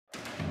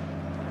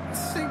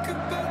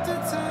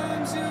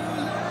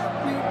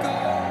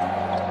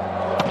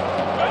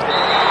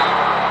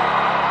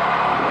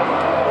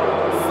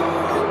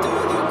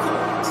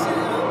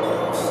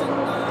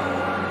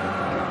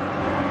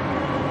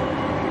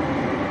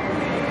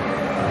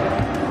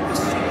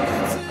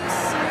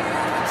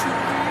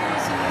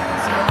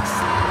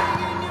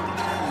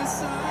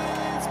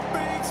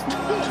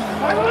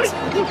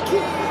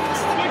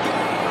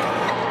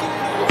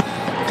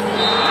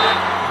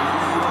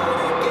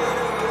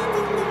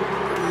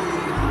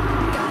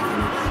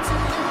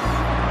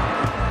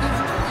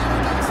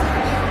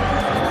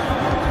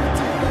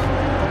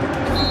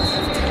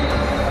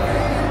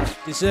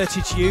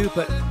Deserted you,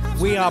 but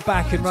we are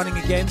back and running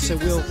again, so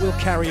we'll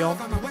carry on.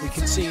 We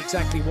can see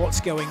exactly what's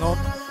going on.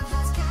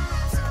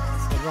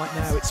 And right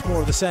now it's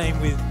more of the same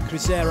with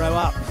Cruzeiro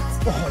up.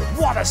 Oh,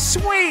 what a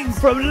swing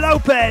from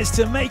Lopez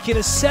to make it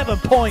a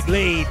 7-point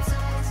lead.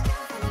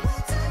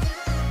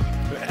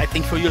 I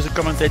think for you as a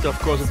commentator, of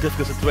course, a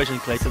difficult situation,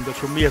 Clayton, but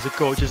for me as a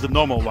coach, it's the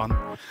normal one.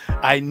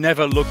 I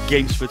never look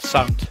games with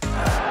sound.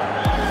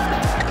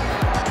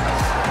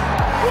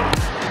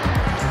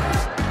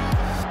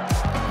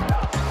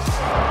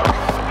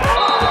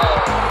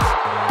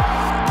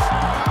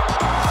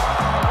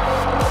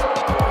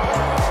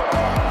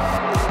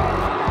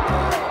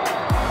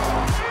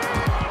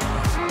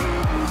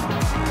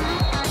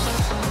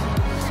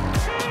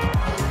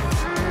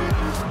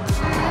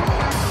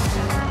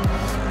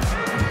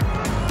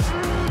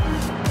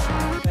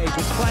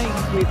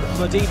 With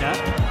Medina,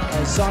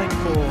 signed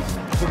for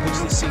Cuba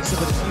this season,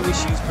 but a few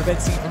issues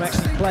preventing him from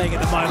actually playing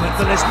at the moment.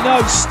 But there's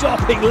no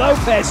stopping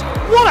Lopez.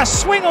 What a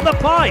swing on the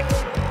pipe!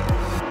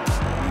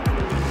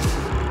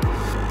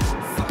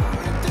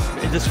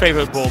 It's his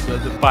favorite ball,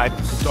 the pipe.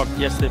 We talked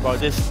yesterday about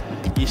this.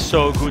 He's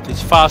so good.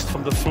 It's fast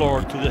from the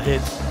floor to the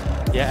hit.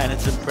 Yeah, and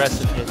it's an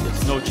impressive hit.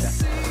 It's no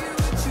chance.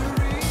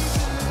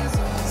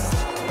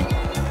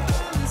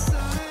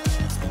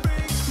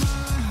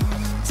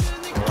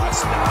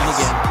 And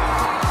again.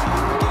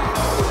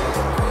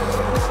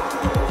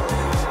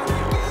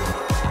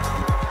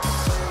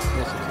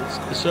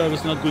 The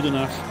service not good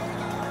enough.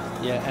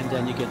 Yeah, and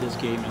then you get this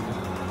game and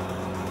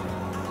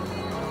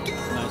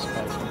nice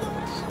fight from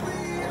Lopez.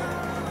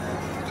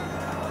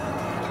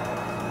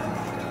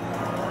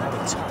 What a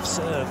tough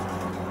serve.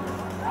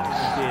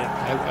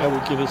 I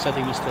would give it a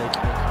setting mistake,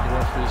 but the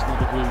referee is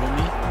not agreeing with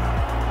me.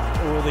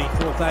 All the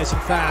 4,000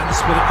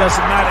 fans, but it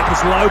doesn't matter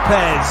because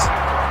Lopez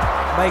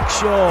makes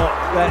sure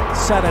that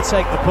Sada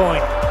take the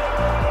point.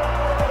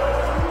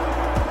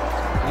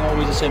 And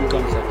always the same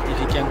concept. If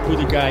you can put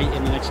a guy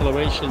in an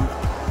acceleration,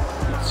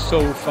 it's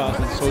so fast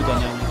and so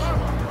dynamic.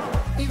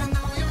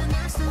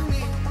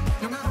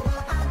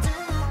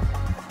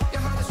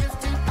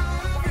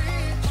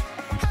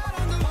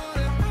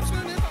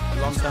 A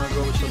long time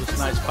ago we saw this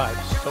nice pipe,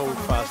 so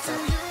fast up.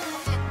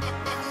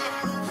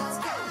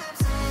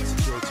 It's a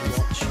joy to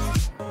watch.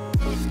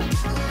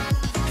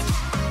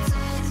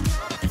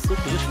 Good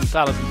position,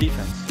 talent and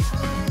defense.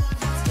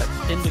 But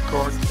in the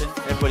court,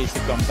 everybody needs to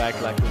come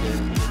back like with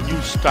a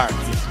new start. You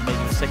have to make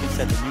in the second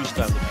set a new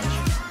start of the match.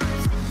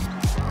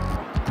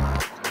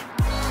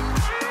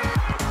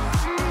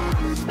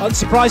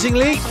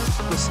 Unsurprisingly,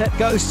 the set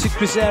goes to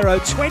Cruzeiro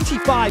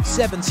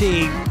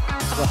 25-17.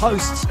 The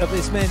hosts of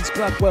this Men's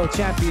Club World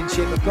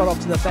Championship have got off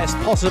to the best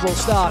possible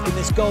start in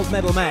this gold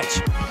medal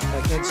match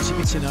against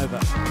Cimitanova.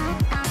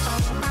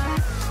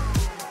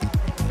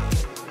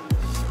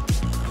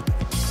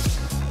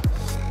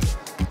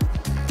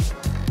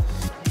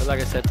 But like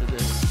I said, the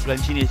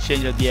Blancini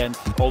changed at the end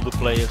all the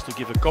players to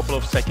give a couple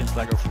of seconds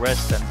like of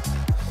rest, and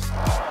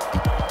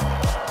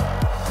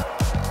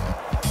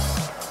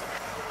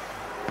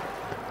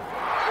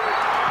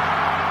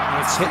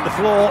it's hit the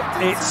floor,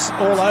 it's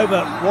all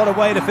over. What a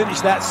way to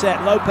finish that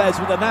set. Lopez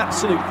with an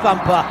absolute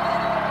thumper.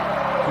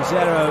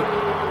 Cruzeiro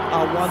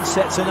are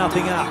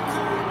 1-0 up.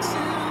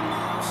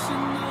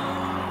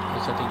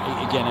 I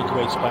think again a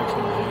great spike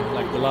from him.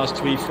 Like the last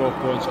 3-4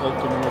 points all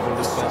coming over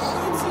Lopez.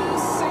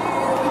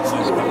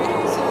 Nice spike.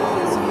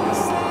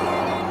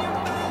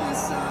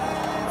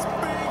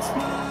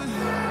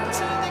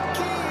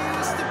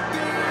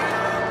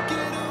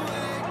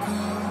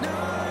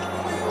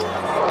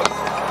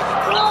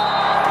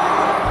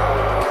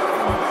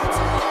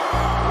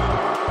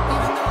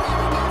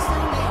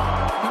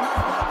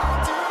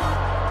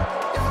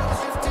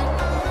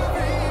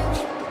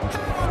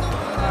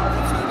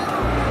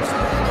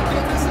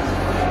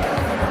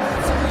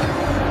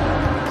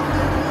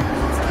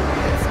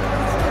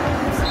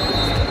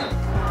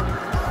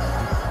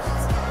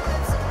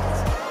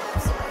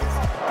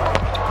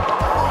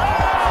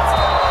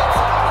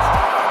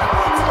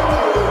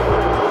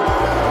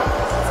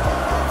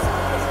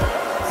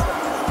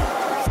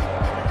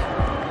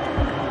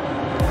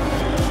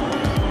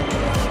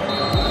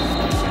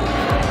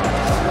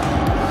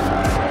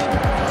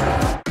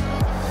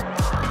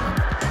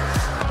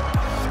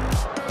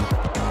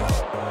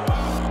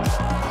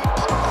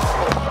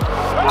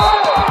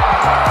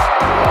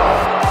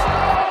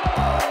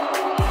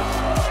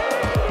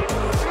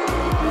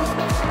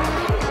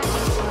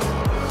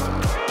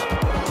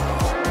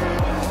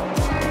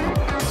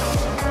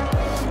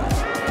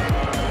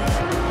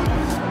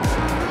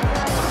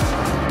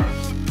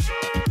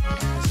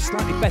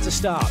 a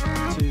start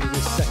to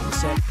this second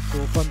set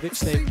for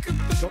Province. They've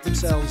got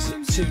themselves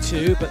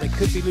 2-2, but they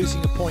could be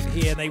losing a point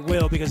here, and they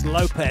will, because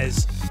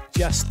Lopez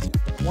just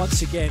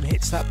once again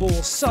hits that ball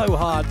so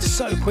hard,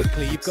 so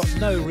quickly. You've got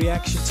no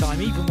reaction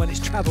time, even when it's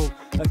travelled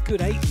a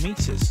good 8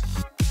 meters.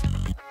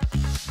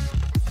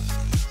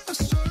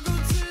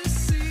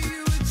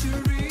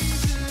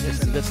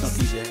 Yes, and that's not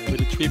easy.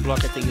 With a 3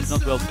 block, I think it's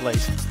not well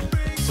placed.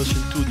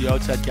 Pushing to the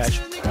outside guys.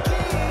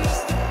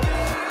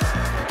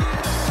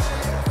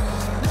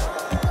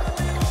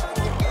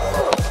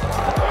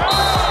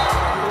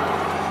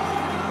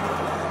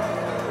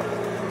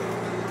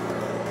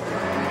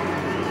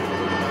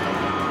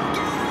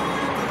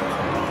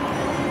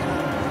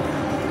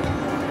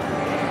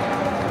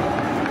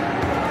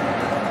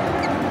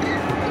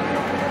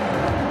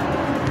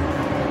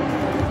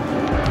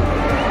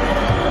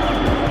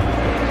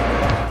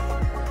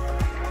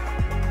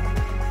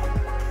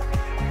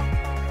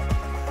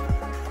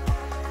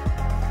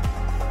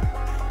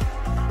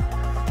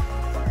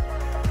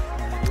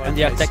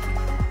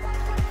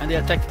 And they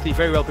are tactically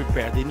very well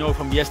prepared. They know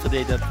from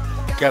yesterday that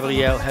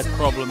Gabriel had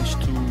problems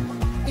to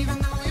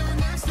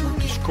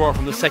score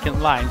from the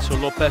second line, so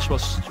Lopez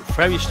was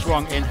very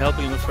strong in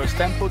helping in the first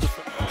tempo. That's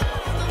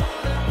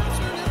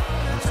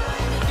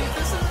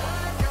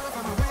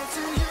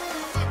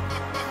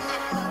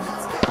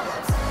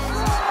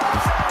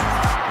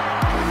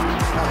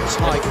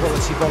high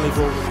quality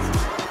volleyball.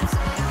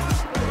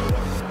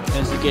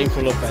 That's the game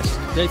for Lopez.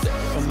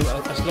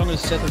 As long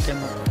as setter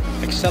can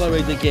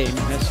accelerate the game and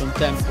has some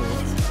tempo,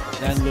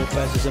 then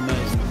Lopez is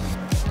amazing.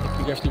 If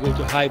you have to go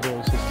to high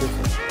balls, it's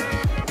different.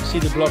 You see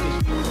the block is...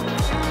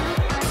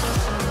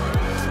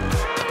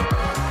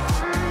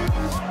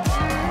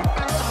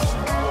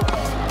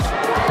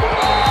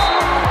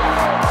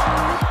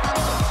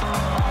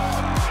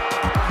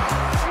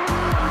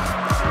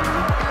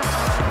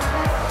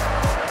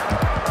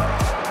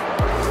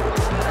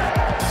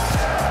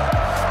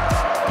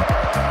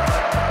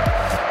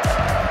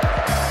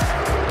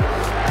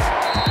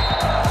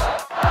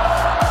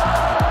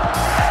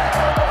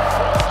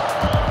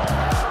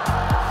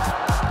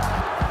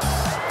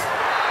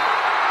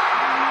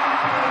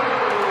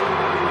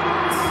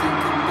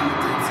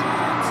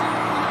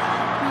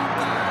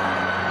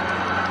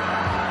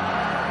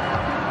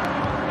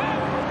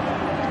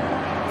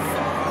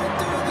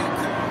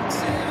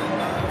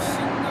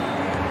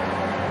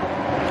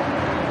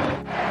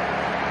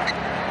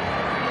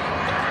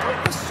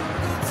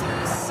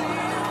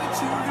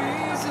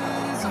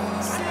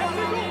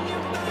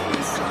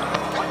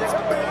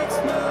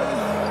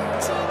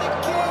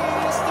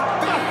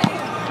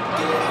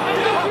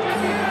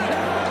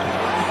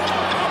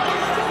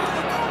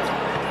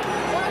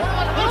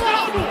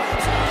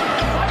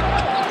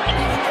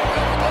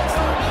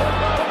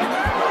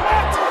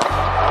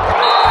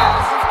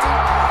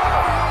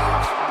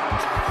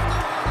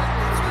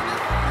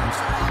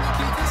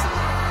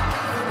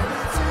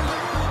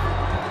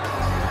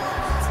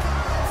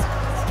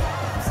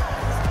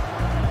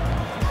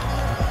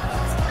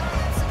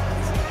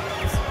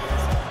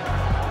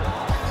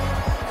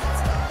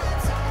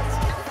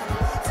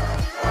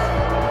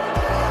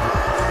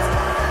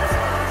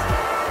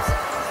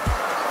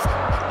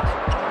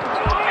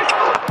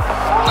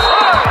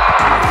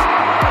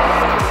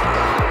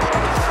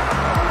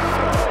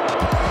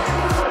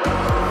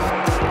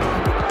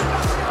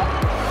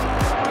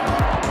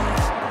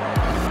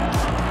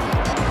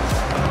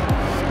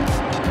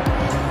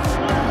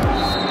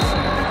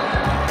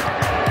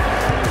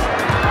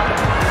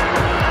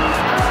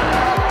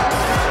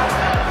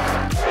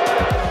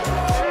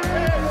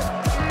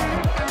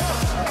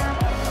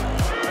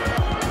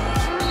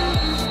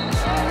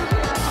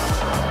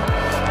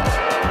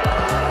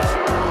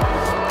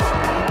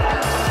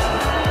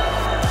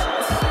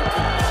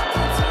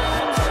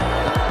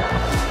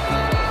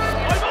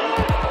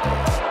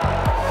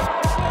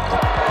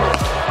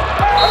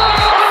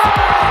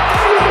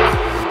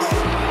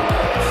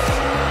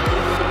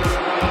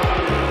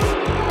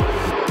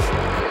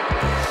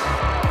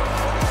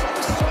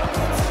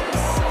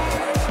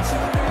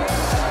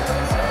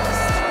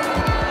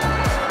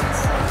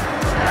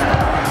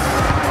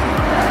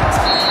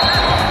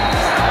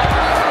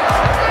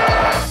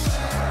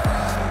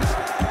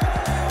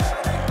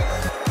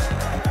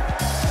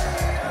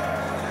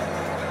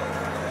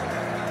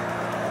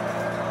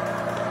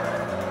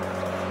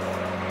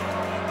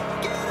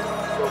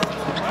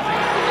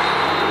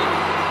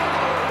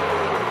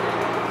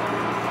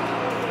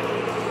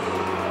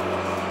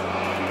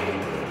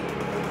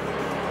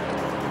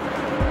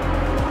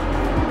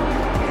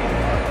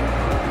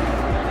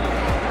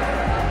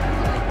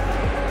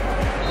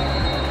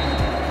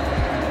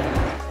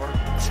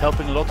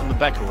 helping a lot on the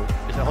back row.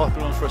 It's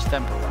helping on first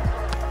tempo.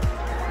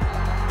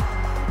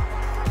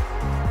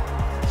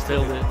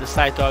 Still, the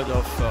side out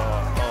of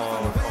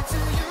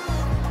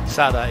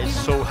Sada is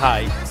so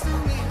high.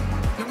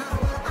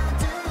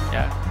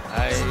 Yeah,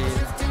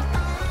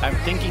 I'm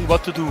thinking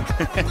what to do.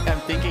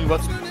 I'm thinking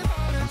what.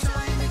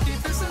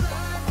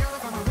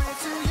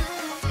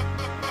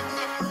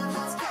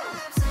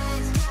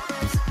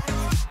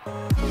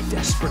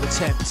 desperate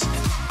attempt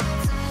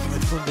by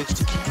Fundic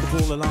to keep the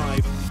ball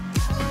alive.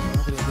 We'll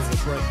have a little bit of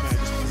a break now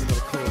just because they've got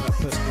to clear that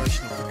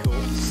perspiration off the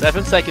court.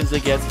 7 seconds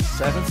again.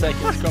 7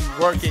 seconds. Come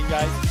working,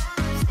 guys.